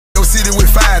City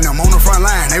with 5 of them on the front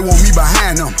line, they want me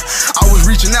behind them. I was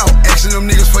reaching out, asking them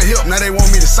niggas for help, now they want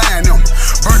me to sign them.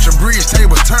 Burnt your bridge,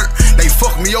 tables turned, they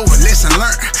fucked me over, lesson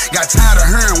learned. Got tired of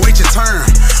hearing, wait your turn.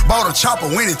 Bought a chopper,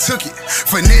 went and took it.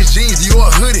 Finesse jeans, Dior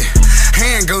hoodie.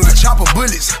 Handgun, chopper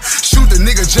bullets. Shoot the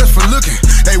nigga just for looking.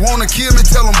 They wanna kill me,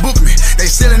 tell them book me. They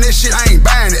selling that shit, I ain't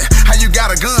buying it. How you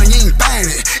got a gun, you ain't buying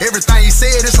it. Everything you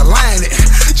said, it's a line it.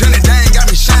 Johnny Dang got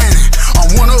me shining.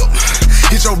 I'm one up.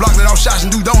 Hit your block, let off shots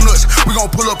and do donuts. We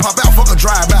gon' pull up, pop out, fuck a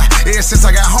drive-by. Ever since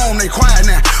I got home, they quiet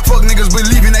now. Fuck niggas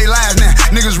believing they lies now.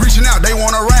 Niggas reaching out, they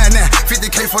wanna ride now.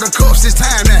 50K for the cups, this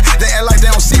time now. They act like they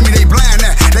don't see me, they blind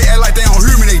now. They act like they don't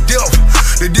hear me, they deaf.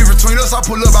 The difference between us, I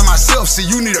pull up by myself. See,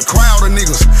 you need a crowd of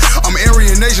niggas. I'm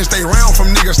Aryan Nation, stay round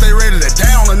from niggas. Stay ready to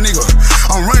down a nigga.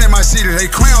 I'm running my city,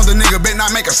 they crown the nigga. Bet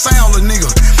not make a sound a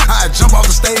nigga. I jump off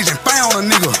the stage and found a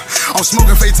nigga. I'm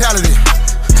smoking fatality.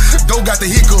 Doe got the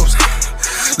hiccups.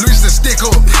 Loose the stick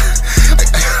up.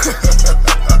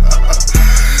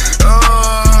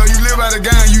 You live by the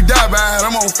gun, you die by it.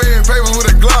 I'm on fair papers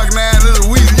with a Glock.